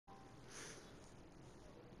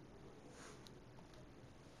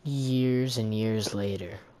years and years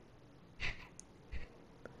later,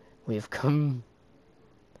 we've come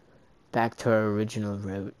back to our original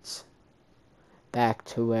roots. Back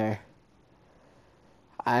to where...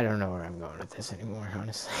 I don't know where I'm going with this anymore,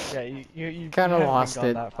 honestly. Yeah, you kind of lost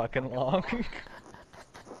been it. gone that fucking long.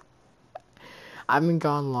 I've been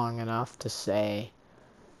gone long enough to say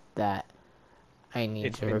that I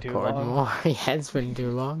need to record more. Yeah, it's been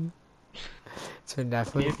too long. It's been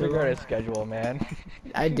definitely You figure out a schedule, man.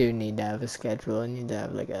 I do need to have a schedule. I need to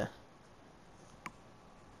have like a...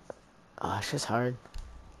 Oh, it's just hard.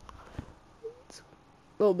 It's a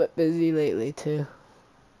little bit busy lately too.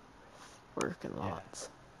 Working lots,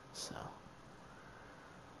 so.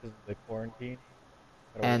 This is the quarantine.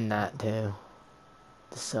 And that too.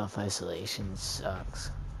 The self-isolation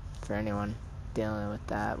sucks. For anyone dealing with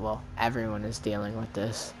that, well, everyone is dealing with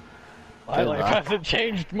this. My life hasn't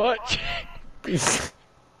changed much.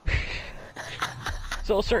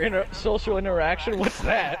 Social interaction? What's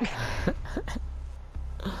that?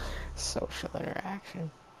 Social interaction?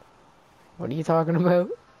 What are you talking about?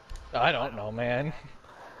 I don't know, man.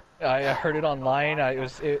 I heard it online.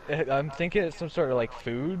 I'm thinking it's some sort of like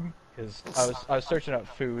food, because I was searching up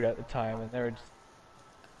food at the time, and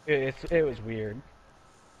it was weird.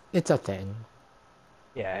 It's a thing.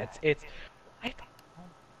 Yeah, I don't know.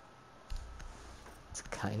 It's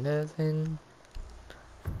kind of a thing.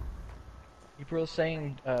 People are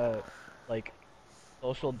saying like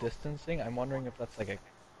social distancing. I'm wondering if that's like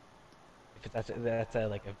that's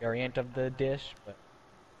like a variant of the dish, but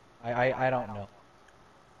I don't know.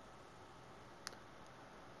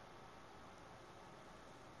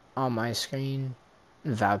 On my screen,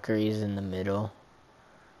 Valkyrie's in the middle,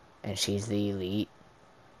 and she's the elite,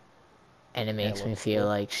 and it makes me feel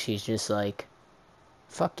like she's just like,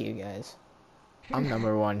 fuck you guys. I'm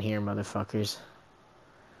number one here, motherfuckers.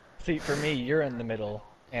 See, for me, you're in the middle,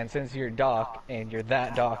 and since you're Doc, and you're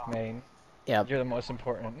that Doc main, yep, you're the most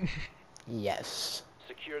important. Yes.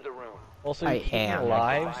 Secure the room. Also, you keep me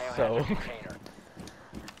alive, so...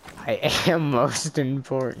 I am most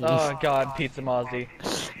important. Oh god, Pizza Mozzie.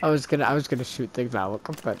 I was gonna shoot the Valk,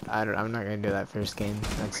 but I'm not gonna do that first game.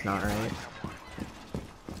 That's not right.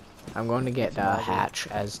 I'm going to get Hatch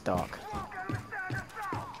as Doc.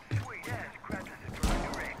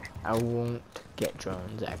 I won't get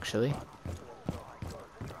drones actually.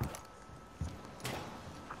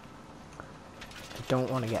 I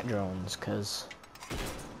don't want to get drones because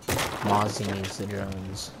Mozzie needs the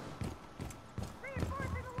drones.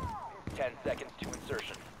 10 seconds to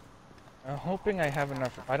insertion. I'm hoping I have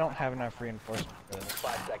enough. I don't have enough reinforcement for this.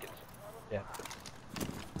 5 seconds. Yeah.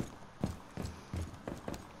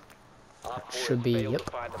 Should be, yep.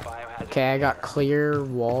 Okay, I got clear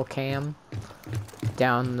wall cam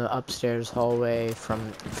down the upstairs hallway for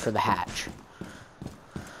the hatch.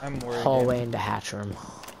 I'm worried. Hallway into hatch room.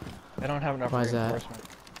 I don't have enough reinforcement.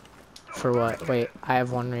 For what? Wait, I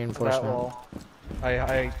have one reinforcement. That wall.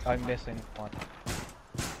 I'm missing one.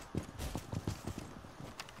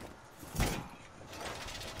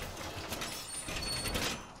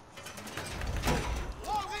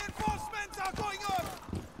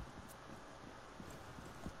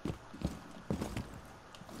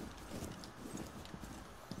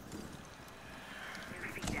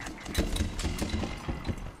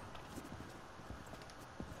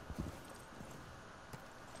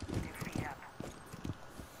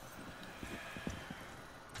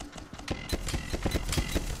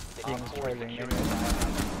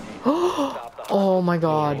 Oh my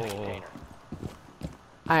god.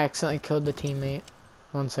 I accidentally killed the teammate.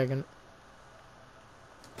 1 second.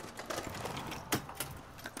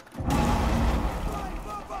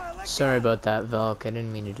 Sorry about that, Valk. I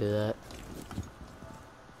didn't mean to do that.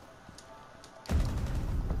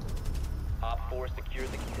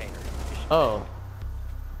 Oh.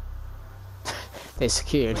 They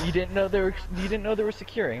secured. You didn't know they were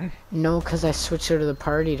securing? No, because I switched out of the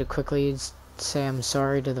party to quickly say I'm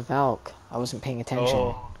sorry to the Valk. I wasn't paying attention.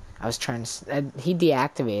 Oh. I was trying to... he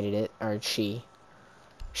deactivated it, or she.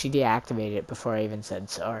 She deactivated it before I even said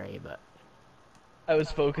sorry, but... I was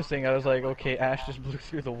focusing, I was like, okay, Ash just blew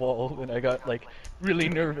through the wall, and I got, like, really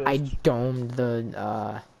nervous. I domed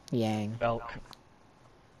the, Yang. Valk.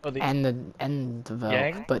 Oh, and the Valk,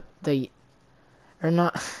 Yang? but the... Or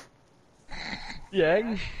not...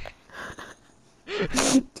 Yang?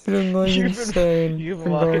 Dude, I'm going insane. You've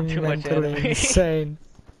been watching too much anime. Insane.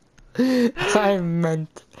 I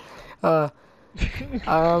meant...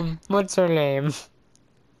 what's her name?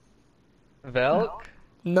 Valk?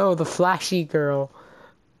 No, the flashy girl.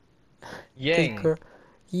 Yang.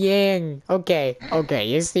 Yang. Okay, okay.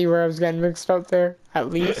 You see where I was getting mixed up there? At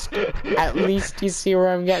least you see where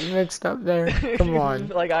I'm getting mixed up there. Come on.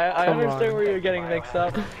 Like I Come understand on. where you're getting mixed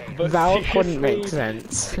up, but Val couldn't make seriously,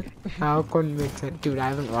 sense. Val couldn't make sense. Dude, I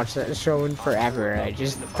haven't watched that show in forever. I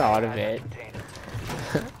just thought of it.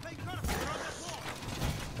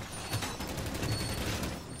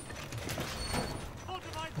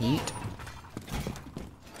 Yeet.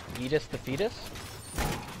 Yeetus the fetus?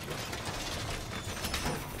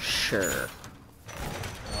 Sure.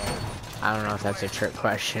 I don't know if that's a trick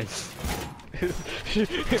question.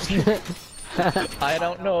 I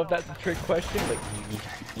don't know if that's a trick question, but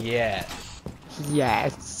yes.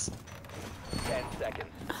 Yes. 10 seconds.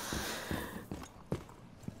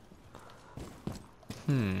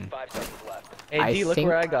 5 seconds left. Hey D, look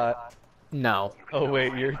where I got. No. Oh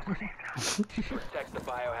wait, you're... Protect the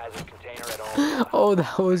biohazard container at all costs. Oh,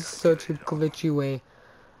 that was such a glitchy way.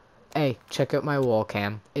 Hey, check out my wall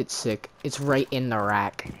cam. It's sick. It's right in the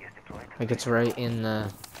rack. Like, it's right in the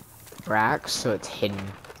rack, so it's hidden.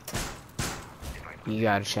 You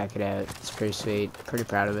gotta check it out. It's pretty sweet. Pretty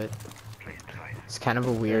proud of it. It's kind of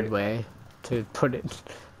a weird way to put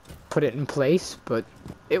it in place, but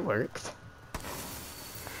it worked.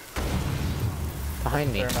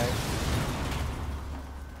 Behind me.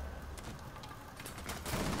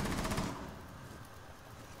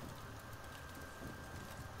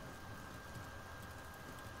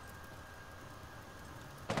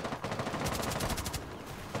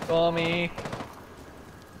 Tommy.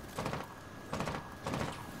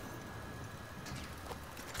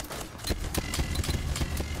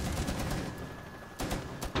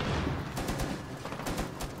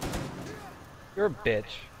 You're a bitch.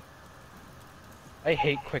 I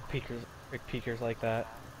hate quick peekers like that.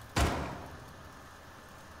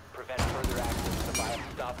 Prevent further access to the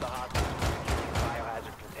stop the hostage from the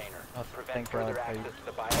biohazard container. Oh, Prevent thank further God. access to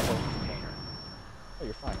the biohazard container. Oh,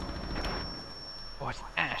 you're fine. Oh, it's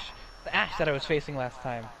Ash. The Ash that I was facing last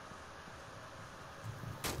time.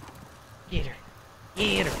 Get her.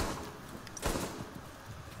 Get her.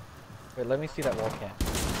 Wait, let me see that wall cam.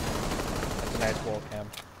 That's a nice wall cam.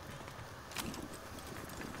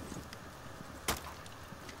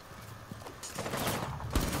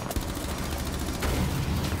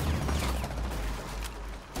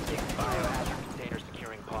 Biohazard container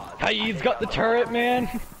securing pod. Kaid's got the turret, man!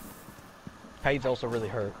 Kaid's also really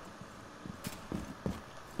hurt.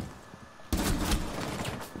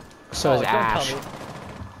 So is don't Ash. tell me.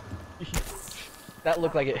 That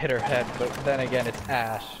looked like it hit her head, but then again, it's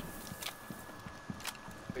Ash.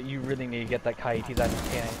 But you really need to get that Kaid. He's at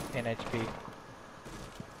 10 HP.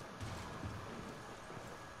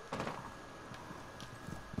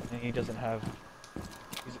 And he doesn't have...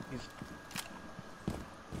 He's...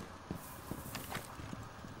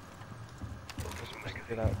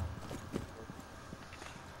 Get out.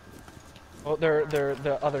 Oh, they're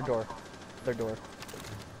the other door. Their door.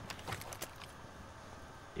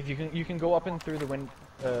 If you can go up and through the wind,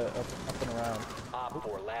 up and around. Op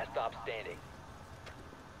 4, last stop standing.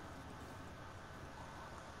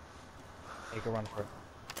 Take a run for it.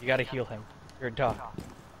 You gotta heal him. You're a duck.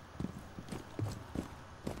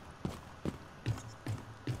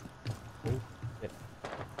 Oh, shit.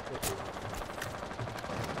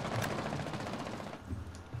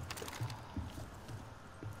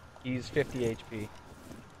 He's 50 HP.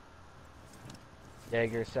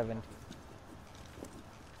 Dagger 17.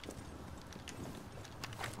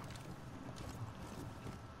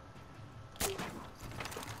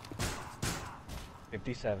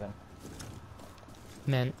 $57.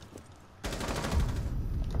 Man.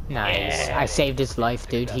 Nice. Yeah. I saved his life,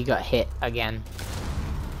 dude. He got hit again.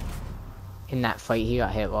 In that fight, he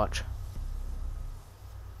got hit, watch.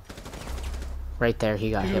 Right there,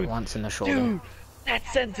 he got hit once in the shoulder. Dude, that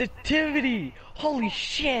sensitivity! Holy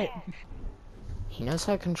shit! He knows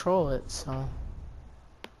how to control it, so...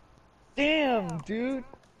 Damn, dude!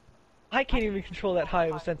 I can't even control that high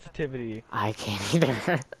of sensitivity. I can't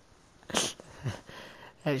either.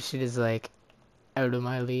 That shit is like out of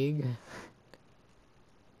my league.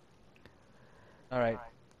 Alright,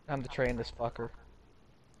 time to train this fucker.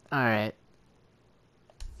 Alright.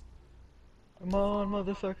 Come on,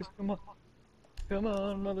 motherfuckers, come on. Come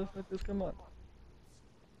on, motherfuckers, come on.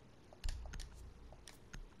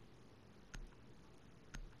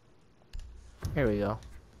 Here we go.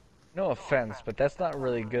 No offense, but that's not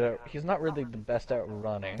really good at, he's not really the best at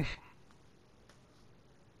running.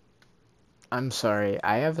 I'm sorry,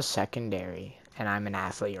 I have a secondary, and I'm an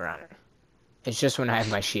athlete runner. It's just when I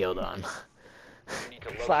have my shield on. You need to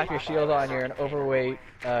locate Slap your the shield on. biohazard You're an container. overweight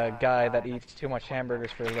guy that eats too much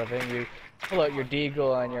hamburgers for a living. You pull out your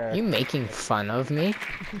deagle and your... You making fun of me?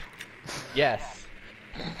 Yes.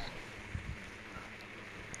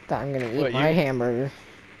 That I'm gonna eat What, my you... hamburger.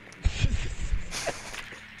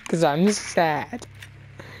 Cause I'm sad.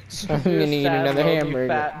 So I'm You're gonna a eat sad, another lonely, hamburger.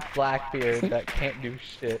 fat Blackbeard that can't do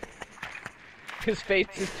shit. His face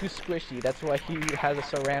is too squishy. That's why he has a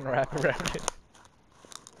saran wrap around it.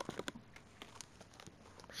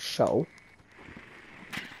 So?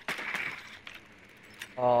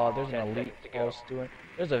 Oh, there's an 10 elite seconds to go. pulse doing.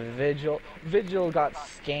 There's a vigil. Vigil got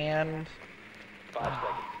scanned. 5 seconds.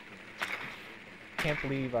 Can't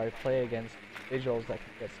believe I play against vigils that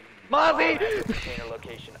can get. Mozzie! Container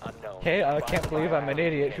location unknown. Okay, I Find can't the believe I'm an biohazard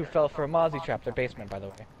idiot who container. fell for a Mozzie trap. Their basement, by the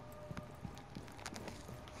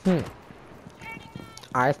way.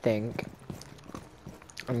 I think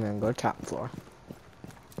I'm gonna go top floor.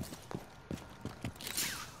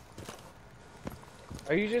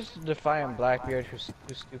 Are you just defying Blackbeard who's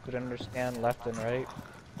too stupid to understand left and right?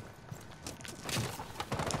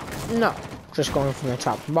 No, just going from the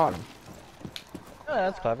top to bottom. Oh,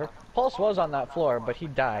 that's clever. Pulse was on that floor, but he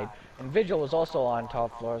died. And Vigil was also on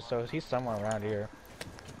top floor, so he's somewhere around here.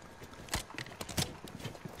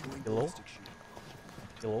 Hello?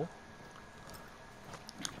 Hello?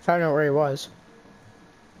 Found out where he was.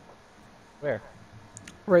 Where?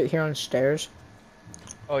 Right here on stairs.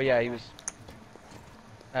 Oh yeah, he was...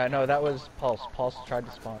 no, that was Pulse. Pulse tried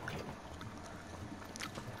to spawn.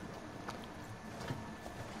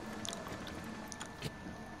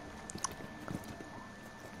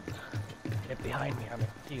 Get behind me, I'm in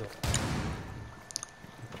field.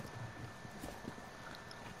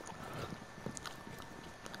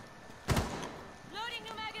 Loading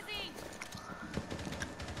new magazine.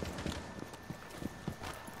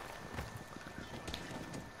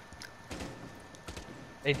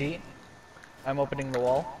 Hey D, I'm opening the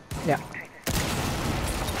wall. Yeah.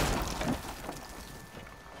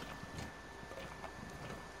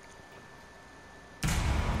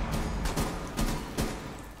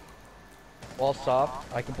 Wall's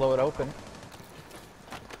soft, I can blow it open.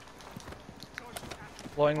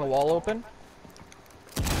 Blowing the wall open.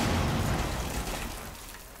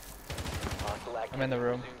 Hostile activity. I'm in the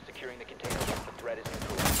room. Resume securing the container once the threat is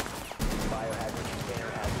neutralized. Biohazard container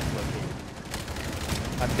has been located.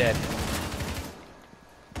 I'm dead.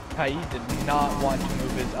 Kai did not want to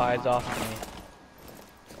move his eyes off of me.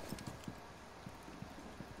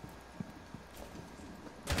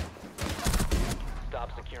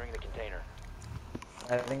 Stop securing the container.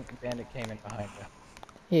 I think Bandit came in behind you.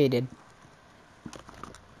 Yeah, he did.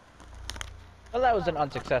 Well, that was an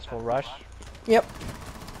unsuccessful rush. Yep.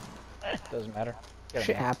 Doesn't matter. Get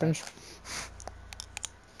Shit him, man. happens.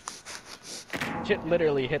 Shit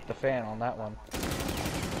literally hit the fan on that one.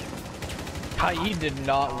 Kai did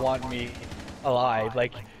not want me alive.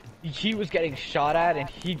 Like, he was getting shot at and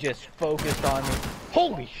he just focused on me.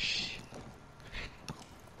 Holy sh!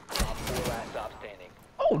 Top 4 last stop standing.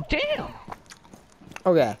 Oh, damn!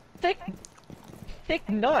 Okay. Thick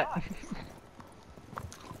nut.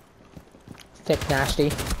 Thick nasty.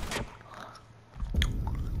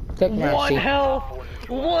 Thick nasty. One health!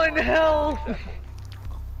 One health!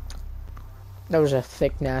 That was a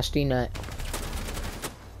thick nasty nut.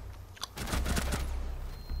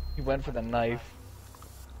 He went for the knife.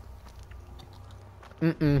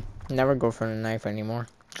 Never go for a knife anymore.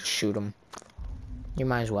 Just shoot him. You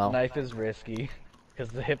might as well. Knife is risky, because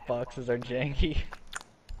the hitboxes are janky.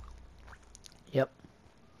 Yep.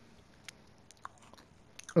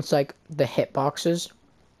 It's like the hitboxes.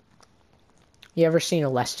 You ever seen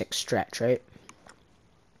elastic stretch, right?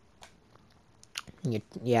 You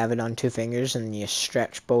have it on 2 fingers and you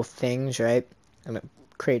stretch both things, right? And it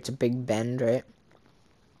creates a big bend, right?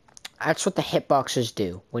 That's what the hitboxes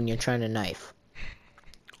do when you're trying to knife.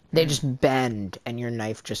 They just bend and your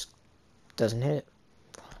knife just doesn't hit it.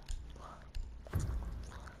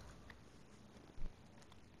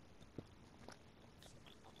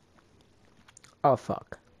 Oh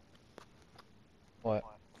fuck. What?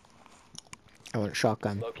 I went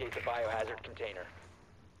shotgun. Locate the biohazard container.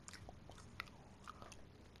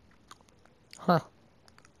 What's Huh.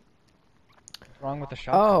 wrong with the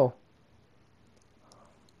shotgun? Oh.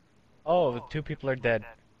 Oh, the 2 people are dead.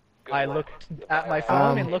 Good I work. looked The at my biohazard phone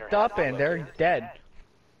and container looked has up been and they're located. dead.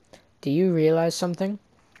 Do you realize something?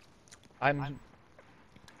 I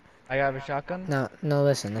have a shotgun? No,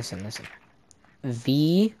 listen.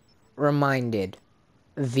 V reminded.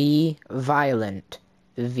 V violent.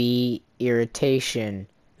 V irritation.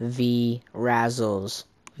 V razzles.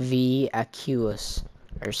 V accuse.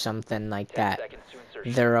 Or something like 10 that. seconds to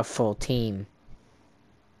insertion. They're a full team.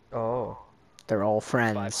 Oh. They're all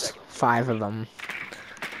friends. 5 of them.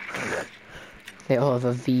 They all have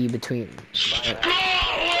a V between them.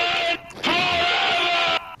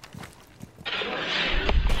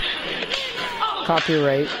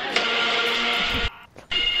 Copyright.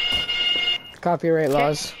 Copyright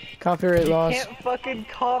laws. Copyright laws. You can't fucking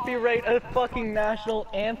copyright a fucking national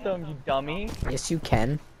anthem, you dummy. Yes, you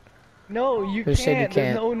can. No, you Who said you can't.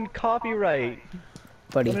 There's can't? no copyright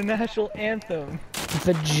Buddy. on a national anthem.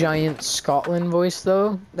 The giant Scotland voice,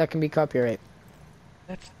 though, that can be copyright.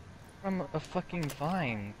 That's from a fucking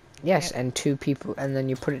Vine. Yes, and 2 people, and then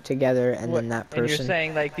you put it together, and then that person... And you're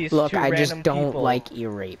saying, like, these Look, two I just random don't people... like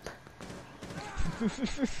e-rape.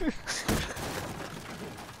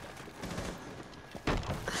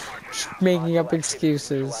 Making up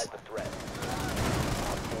excuses.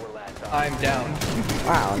 I'm down.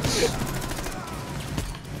 Wow.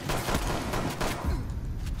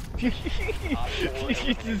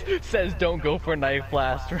 He just says don't go for knife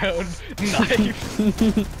last round. Knife.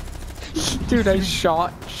 Dude, I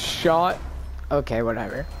shot. Okay,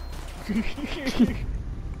 whatever.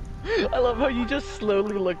 I love how you just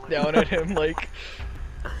slowly look down at him like...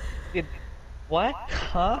 What?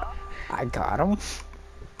 Huh? I got him.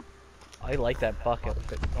 I like that buck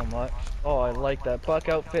outfit so much. Oh, I like that buck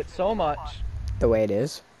outfit so much. The way it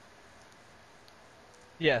is.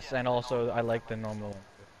 Yes, and also I like the normal one.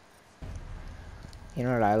 You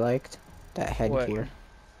know what I liked? That headgear.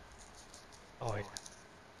 Oh yeah.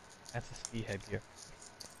 That's a ski headgear.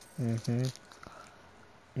 Mm-hmm.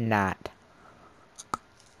 Not.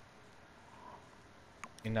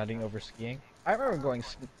 You're nutting over skiing? I remember going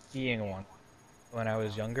skiing once when I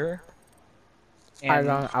was younger. And I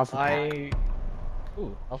got an alpha pack.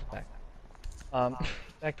 Ooh, alpha pack.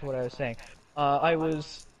 Back to what I was saying.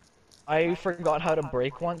 I forgot how to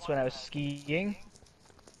brake once when I was skiing.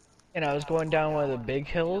 And I was going down one of the big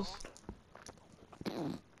hills.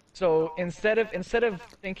 So instead of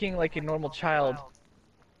thinking like a normal child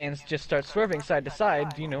and just start swerving side to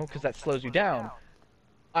side, you know, because that slows you down,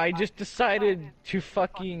 I just decided to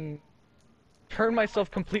fucking turn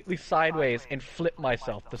myself completely sideways and flip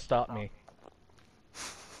myself to stop me.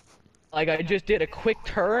 Like I just did a quick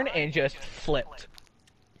turn and just flipped.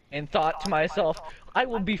 And thought to myself, I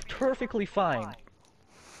will be perfectly fine.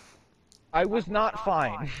 I was not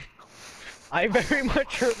fine. I very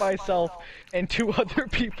much hurt myself and 2 other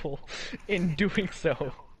people in doing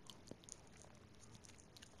so.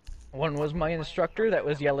 One was my instructor that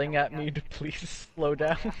was yelling at me to please slow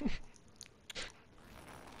down.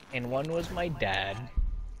 And one was my dad.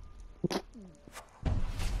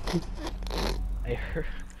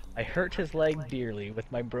 I hurt his leg dearly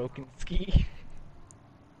with my broken ski.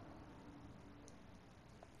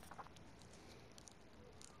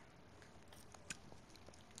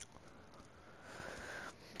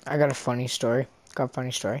 I got a funny story.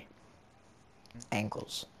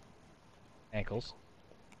 Ankles. Ankles.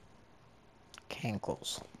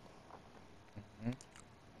 Cankles.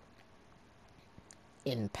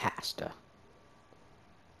 In pasta.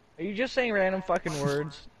 Are you just saying random fucking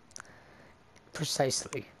words?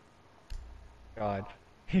 Precisely. God.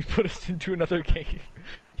 He put us into another game.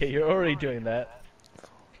 Yeah, you're already doing that.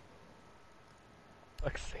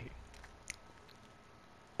 Fuck's sake.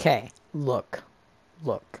 Okay, look.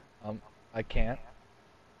 I can't.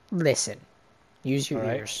 Listen. Use your All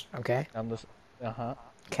right. ears, okay? I'm listening. Uh-huh.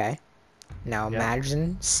 Okay. Now Yeah.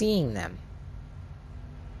 imagine seeing them.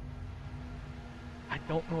 I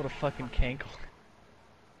don't know what a fucking cankle.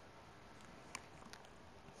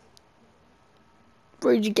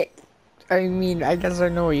 Where'd you get... I mean, I guess I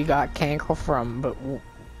know where you got cankle from, but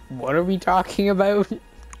what are we talking about?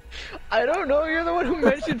 I don't know, you're the one who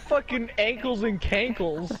mentioned fucking ankles and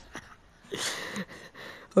cankles.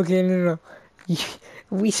 Okay, no.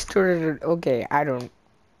 We started... Okay, I don't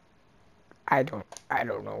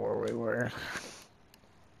know where we were.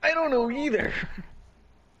 I don't know either.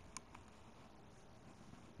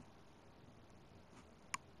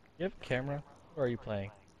 You have a camera? Or are you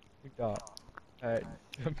playing? Your dog.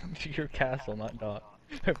 Your castle, not dog.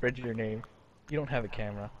 I've read your name. You don't have a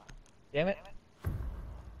camera. Damn it.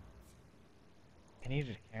 I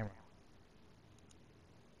needed a camera.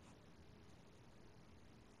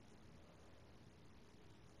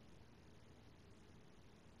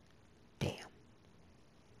 Damn.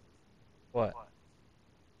 What?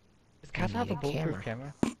 Does Castle have need a a bulletproof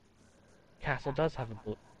camera? Castle does have a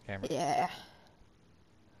bulletproof camera. Yeah.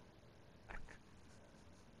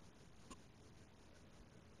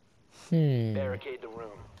 Barricade the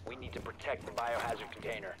room. We need to protect the biohazard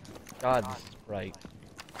container. God, this is bright.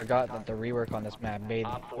 Forgot that the rework on this map made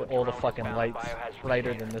all the fucking lights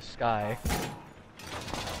brighter than the sky.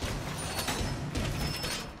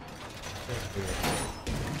 It's weird.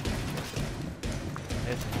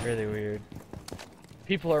 It's really weird.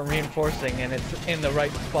 People are reinforcing and it's in the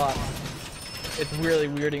right spot. It's really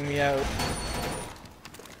weirding me out.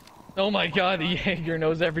 Oh my god, the Jaeger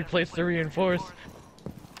knows every place to reinforce.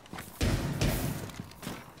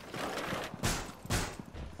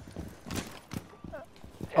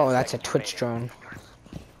 Oh, that's a Twitch drone.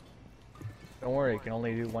 Don't worry, it can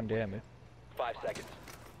only do 1 damage. 5 seconds.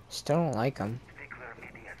 Still don't like them.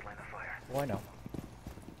 Oh, I know.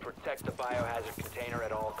 Protect the biohazard container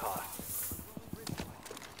at all costs.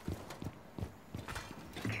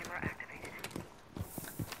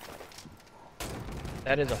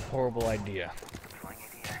 That is a horrible idea.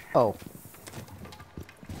 Oh.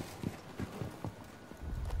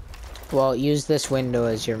 Well, use this window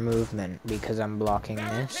as your movement because I'm blocking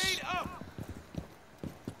this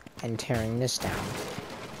and tearing this down.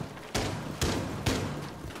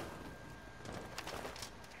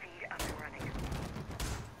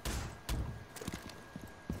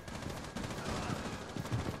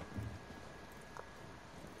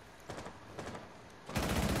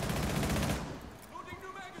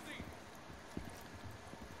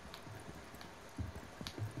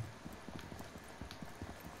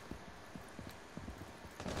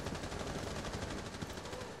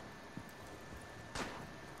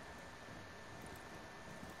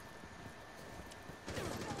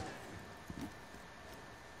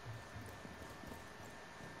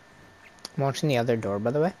 I'm watching the other door, by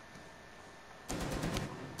the way.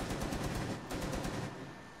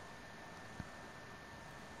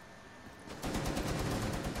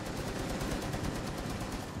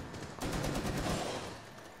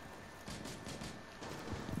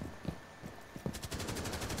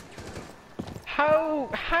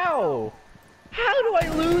 How do I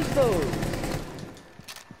lose those?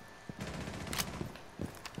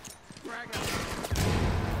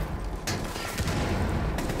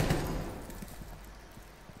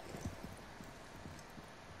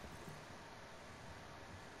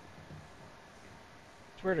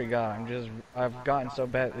 Swear to God, I've gotten so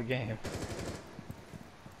bad at the game.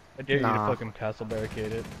 I dare you to fucking castle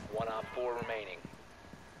barricade it. 1 op 4 remaining.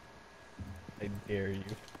 I dare you.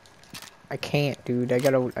 I can't, dude. I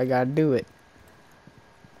gotta do it.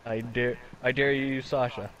 I dare you,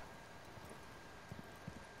 Sasha.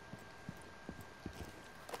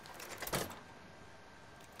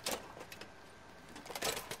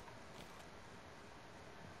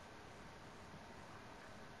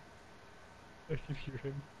 I can hear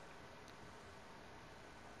him.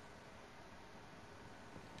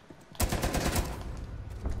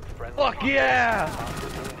 Fuck yeah!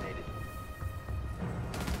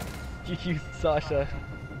 You, Sasha.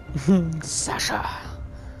 Sasha.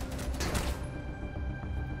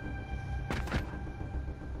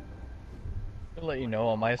 I'll let you know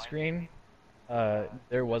on my screen,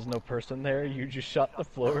 there was no person there. You just shot the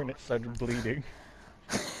floor and it started bleeding.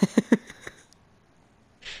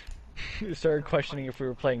 You started questioning if we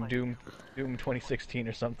were playing Doom 2016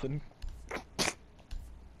 or something.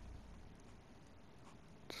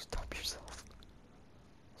 Stop yourself.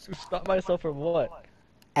 Stop myself from what?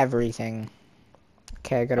 Everything.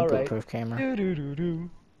 Okay, I got a Alright. bulletproof camera. Do.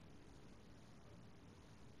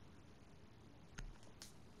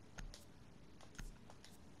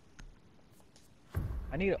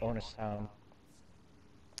 I need to own a sound.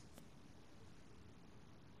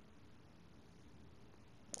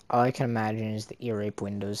 All I can imagine is the ear rape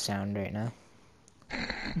Windows sound right now.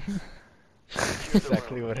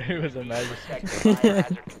 Exactly what I was imagining. Protect the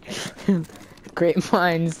biohazard container. Great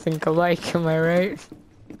minds think alike, am I right?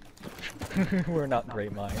 We're not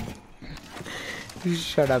great minds.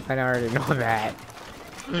 Shut up, I already know that.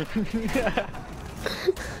 You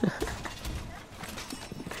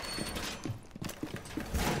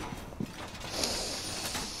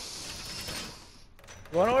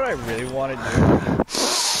wanna know what I really want to do?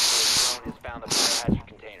 Drone has found the biohazard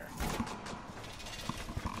container.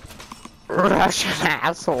 Russian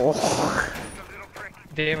asshole.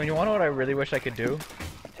 Damon, you wanna know what I really wish I could do?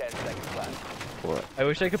 10 seconds left. What? I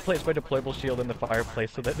wish I could place my deployable shield in the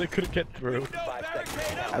fireplace so that they couldn't get through. 5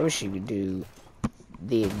 seconds. I wish you could do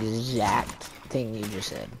the exact thing you just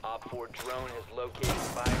said. Op 4 drone has located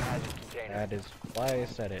the biohazard container. That is why I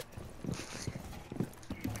said it.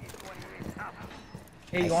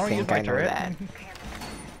 Hey, you wanna use my turret? That.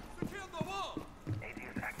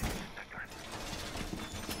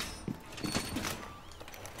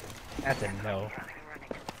 That's a no.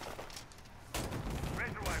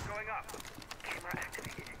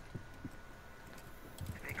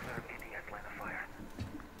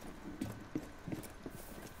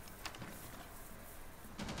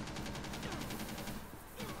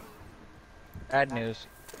 Bad news.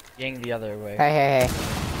 Yang the other way. Hey.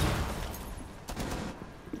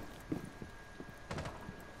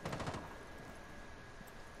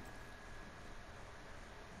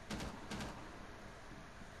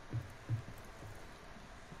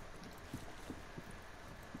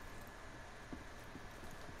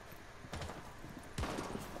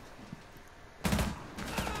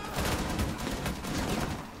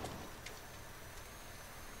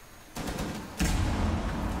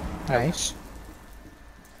 Nice.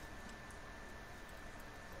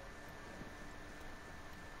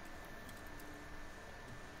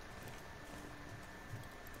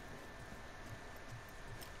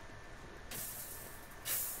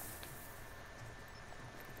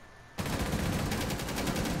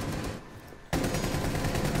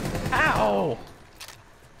 Ow!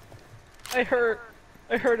 I hurt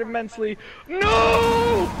immensely.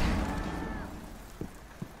 No!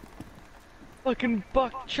 Fucking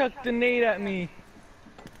buck chucked a nade at me.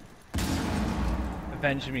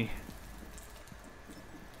 Avenge me.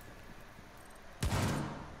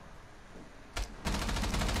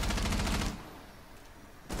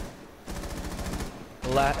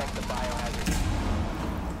 Protect the biohazard.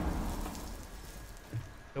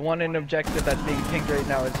 The one in objective that's being pinged right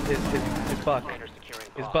now is Buck. Container securing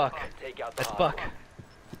Is bomb. Buck. Take out the That's hostile. Buck.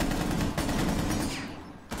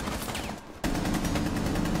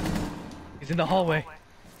 He's in the hallway.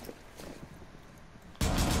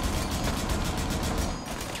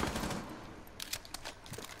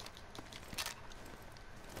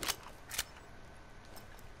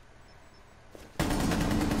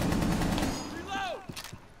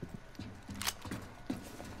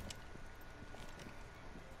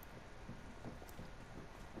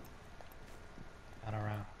 Not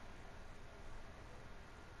around.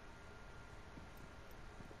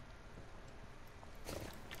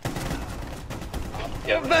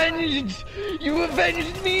 You avenged! You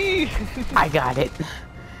avenged me! I got it.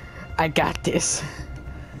 I got this.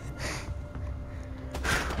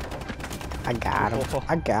 I got him.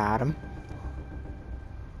 I got him.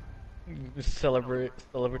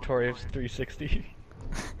 Celebratory of 360.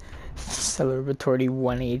 Celebratory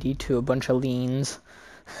 180 to a bunch of leans.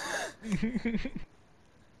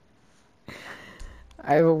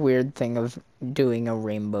 I have a weird thing of doing a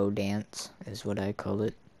rainbow dance, is what I call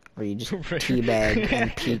it. Where you just teabag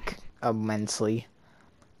and peek immensely.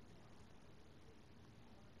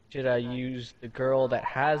 Should I use the girl that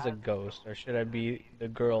has a ghost, or should I be the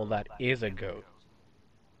girl that is a ghost?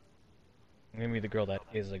 I'm gonna be the girl that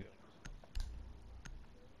is a ghost.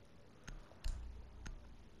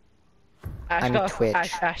 Ash, I'm go. Twitch.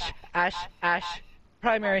 Ash.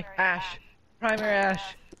 Primary, Ash. Primary, Ash.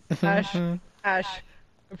 Ash.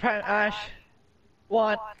 Ash.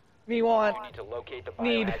 Want. Me want. You need to locate the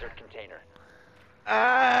Need. biohazard container.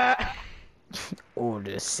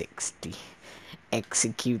 Order 60.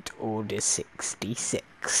 Execute Order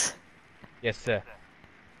 66. Yes, sir.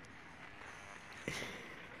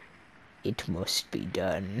 It must be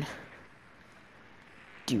done.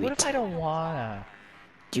 Do What it. if I don't wanna?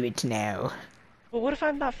 Do it now. But what if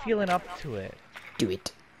I'm not feeling up to it? Do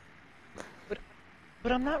it.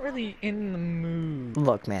 But I'm not really in the mood.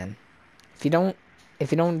 Look, man. If you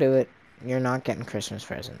don't do it, you're not getting Christmas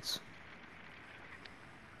presents.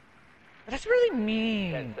 That's really 10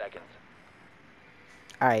 mean. seconds.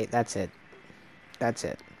 Alright, that's it. That's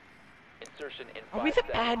it. Insertion in 5 Are we the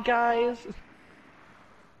seconds. bad guys?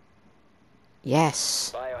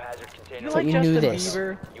 Yes. Biohazard container. thought you knew this.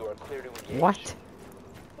 Bieber? You are clear to engage. What?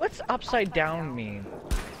 What's upside down mean?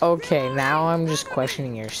 Okay, now I'm just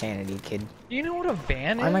questioning your sanity, kid. Do you know what a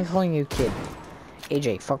van is? Why am I calling you kid?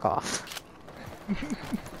 AJ, fuck off.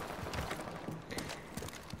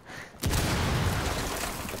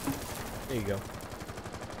 There you go.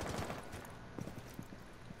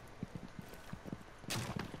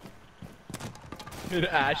 Dude,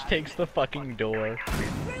 Ash takes the fucking door.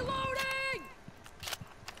 Reloading!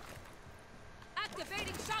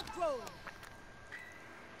 Activating shock drone.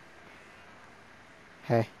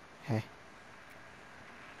 Hey.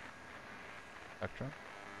 Spectrum.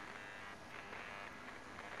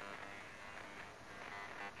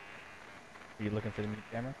 Are you looking for the meat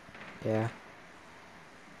camera? Yeah.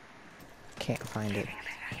 Can't find it.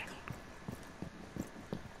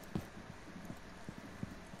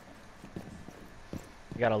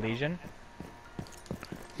 You got a lesion?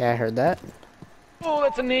 Yeah, I heard that. Oh,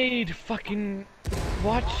 that's a nade! Fucking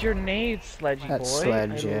watch your nade, Sledgy That's boy.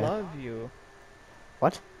 Sledge, I yeah. love you.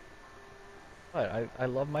 What? What? I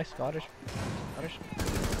love my Scottish. You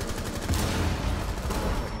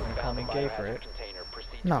can call me gay for it. Container.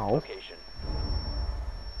 Proceed No. to its location.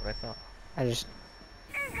 What I thought. I just...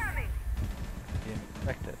 Didn't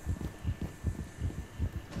expect it.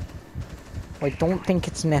 I don't think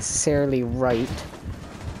it's necessarily right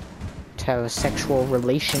to have a sexual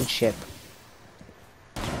relationship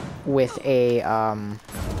with a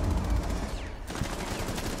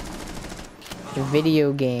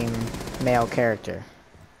video game male character.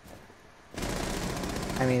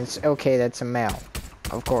 I mean, it's okay that's a male,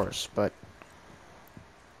 of course, but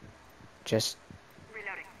just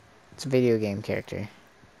it's a video game character.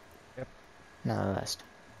 Yep. Nonetheless.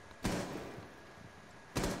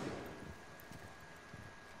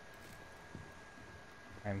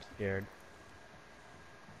 I'm scared.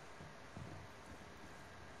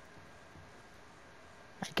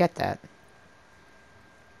 I get that.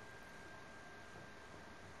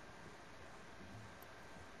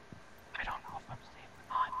 I don't know if I'm safe or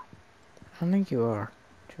not. I don't think you are,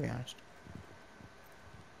 to be honest.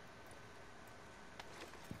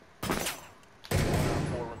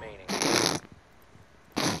 Four remaining.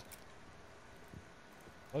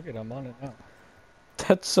 Look at I'm on it now.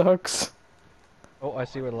 That sucks. Oh, I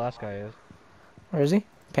see where the last guy is. Where is he?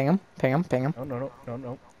 Ping him, ping him, ping him. No, no, no, no,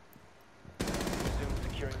 no. Resume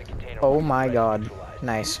securing the container. Oh once my threat is god. neutralized.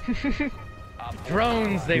 Nice. Op 4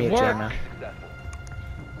 Drones, they Mute work! Jonah. successful.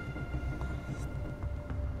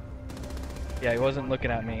 Yeah, he wasn't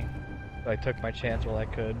looking at me. So I took my chance while I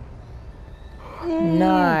could.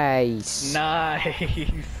 Nice.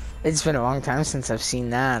 Nice! It's been a long time since I've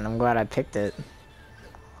seen that, and I'm glad I picked it.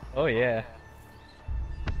 Oh yeah.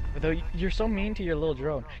 Although you're so mean to your little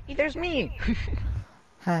drone. Hey, there's me!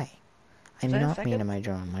 Hi. I'm Is that a not mean to second? my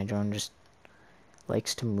drone. My drone just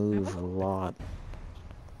likes to move a lot.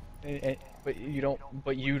 But you don't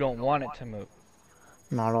want it to move.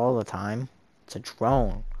 Not all the time. It's a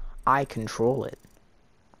drone. I control it.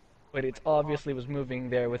 But it obviously was moving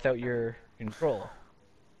there without your control.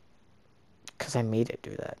 Because I made it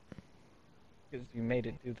do that. Because you made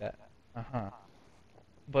it do that. Uh-huh.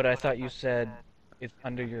 But I thought you said it's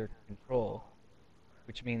under your control.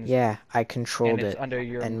 Which means... Yeah, I and controlled it's it under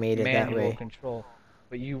your and made it that manual way. control.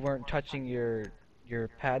 But you weren't touching your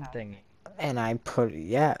pad thingy. And I put,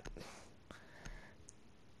 yeah.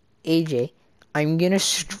 AJ, I'm gonna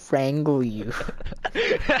strangle you.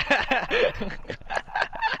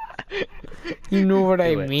 You know what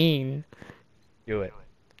I Do it. mean. Do it.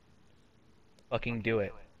 Fucking do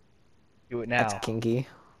it. Do it now. That's kinky.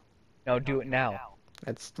 No, do it now.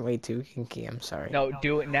 That's way too kinky, I'm sorry. No,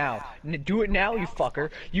 do it now. Do it now, you fucker.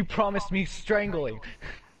 You promised me strangling.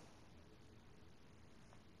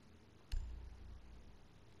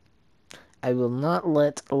 I will not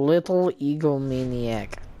let little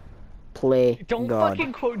egomaniac play Don't God.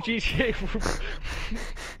 fucking quote GTA.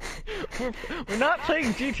 We're not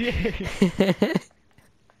playing GTA.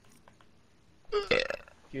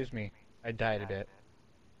 Excuse me. I died a bit.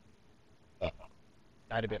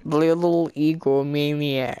 Died a bit. Little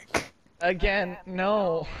egomaniac. Again,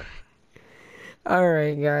 no.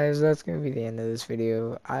 Alright guys, that's gonna be the end of this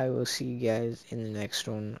video. I will see you guys in the next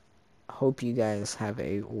one. Hope you guys have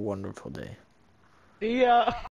a wonderful day. See ya.